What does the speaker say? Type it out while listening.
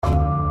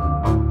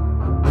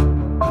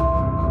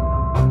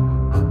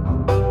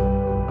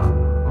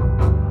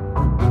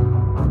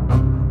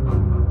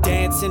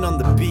Jason on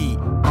the beat.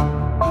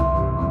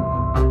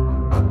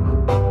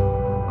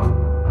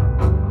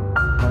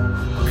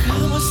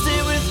 Come and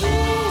stay with me,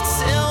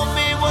 tell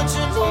me what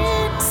you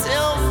need,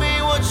 tell me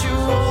what you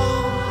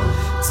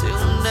want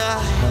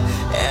tonight.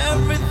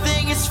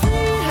 Everything is free,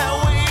 how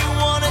we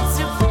want it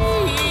to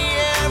be.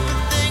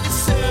 Everything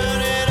is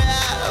turning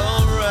out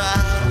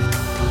alright.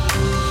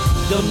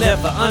 They'll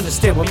never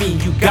understand what me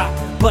and you got,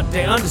 but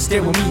they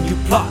understand what me and you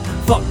plot.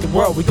 Fuck the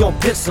world, we gon'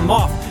 piss them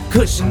off.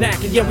 Cushion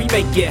Nac, and yeah, we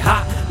make it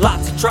hot.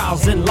 Lots of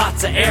trials and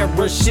lots of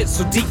errors. Shit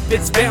so deep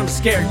it's bound to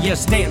scare. Yeah,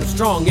 stand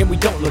strong and we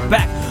don't look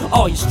back.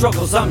 All your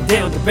struggles I'm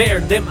down to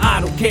bear them.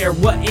 I don't care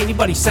what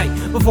anybody say.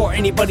 Before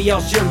anybody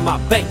else, you're my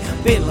babe.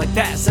 Been like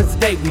that since the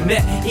day we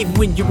met. Even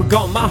when you were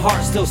gone, my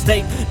heart still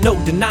stayed. No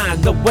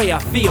denying the way I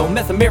feel.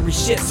 Meth and Mary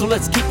shit, so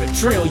let's keep it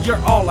trill.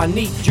 You're all I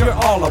need, you're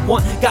all I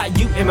want. Got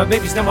you and my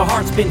babies, now my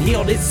heart's been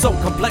healed. It's so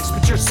complex,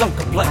 but you're so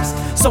complex.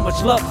 So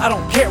much love, I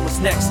don't care what's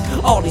next.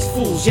 All these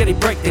fools, yeah, they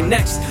break their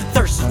necks.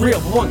 Thirst is real,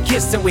 for one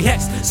kiss and we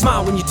hex.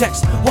 Smile when you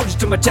text, hold you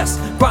to my chest.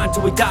 Grind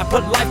till we die,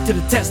 put life to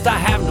the test. I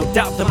have no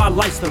doubt that my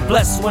life's been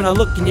blessed. When I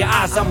look in your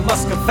eyes, I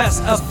must confess,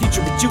 a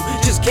future with you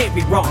just can't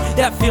be wrong.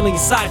 That feeling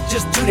inside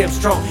just too damn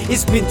strong.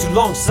 It's been too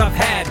long since I've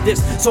had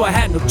this, so I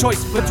had no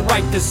choice but to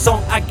write this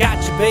song. I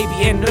got you,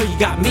 baby, and know you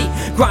got me.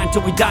 Grind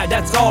till we die,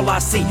 that's all I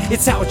see.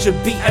 It's how it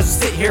should be as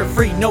we sit here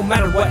free. No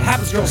matter what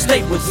happens, girl,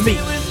 stay with me.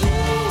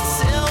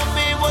 Tell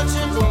me what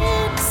you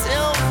need,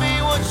 tell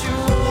me what you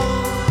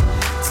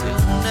want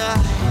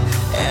tonight.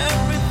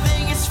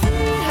 Everything is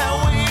free, how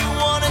we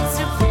want it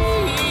to be.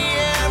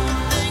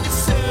 Everything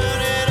is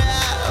turning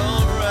out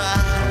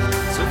alright.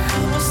 So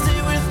come and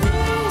stay with me,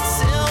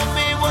 tell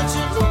me what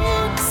you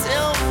need,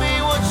 tell me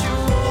what you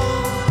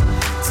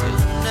want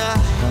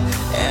tonight.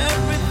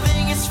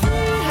 Everything is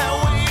free, how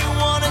we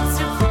want it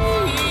to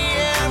be.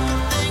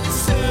 Everything is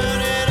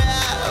turning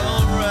out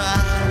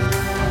alright.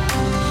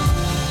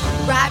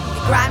 Ride with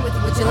me, grind with me,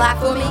 would you lie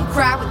for me?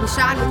 Cry with me,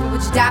 shine with me,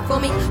 would you die for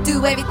me?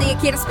 Do everything you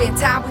can to spend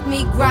time with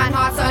me. Grind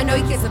hard so I know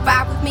you can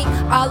survive with me.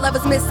 All love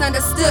is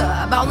misunderstood,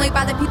 but only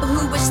by the people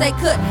who wish they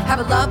could have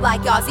a love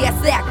like yours, yes,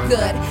 that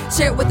good.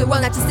 Share it with the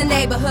world, not just the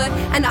neighborhood,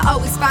 and I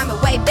always find my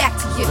way back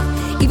to you.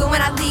 Even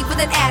when I leave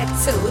with an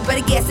attitude, but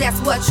I guess that's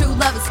what true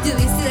lovers do.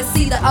 You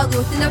see the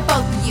ugly within the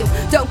both of you.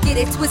 Don't get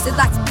it twisted,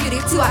 lots of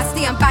beauty too. I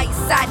stand by your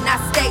side and I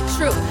stay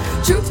true.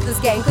 True to this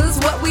game, cause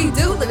it's what we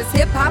do. Live this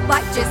hip-hop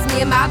life, just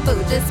me and my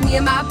boo. Just me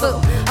and my boo,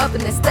 up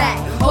in this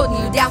thing, holding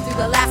you down through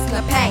the last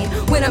and the pain.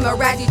 When I'm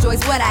around you,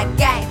 joy's what I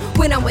gain.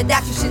 When I'm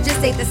without you, shit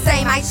just ain't the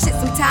same. I ain't shit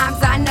sometimes,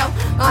 I know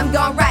I'm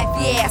gon' right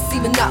for your ass,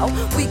 even though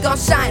we gon'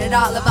 shine at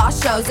all of our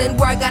shows and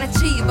we're gonna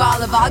achieve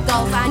all of our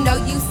goals. I know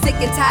you sick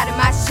and tired of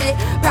my shit,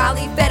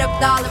 probably fed up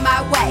with all of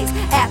my ways.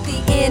 At the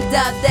end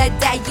of the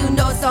day, you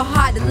know it's so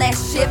hard to let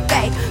shit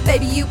fade.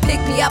 Baby, you pick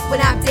me up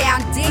when I'm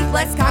down deep.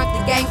 Let's conquer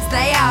the game, cause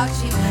they all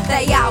cheap,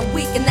 they all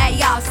weak and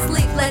they all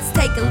sleep. Let's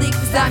take a leap,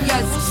 cause I'm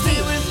yours to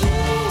keep.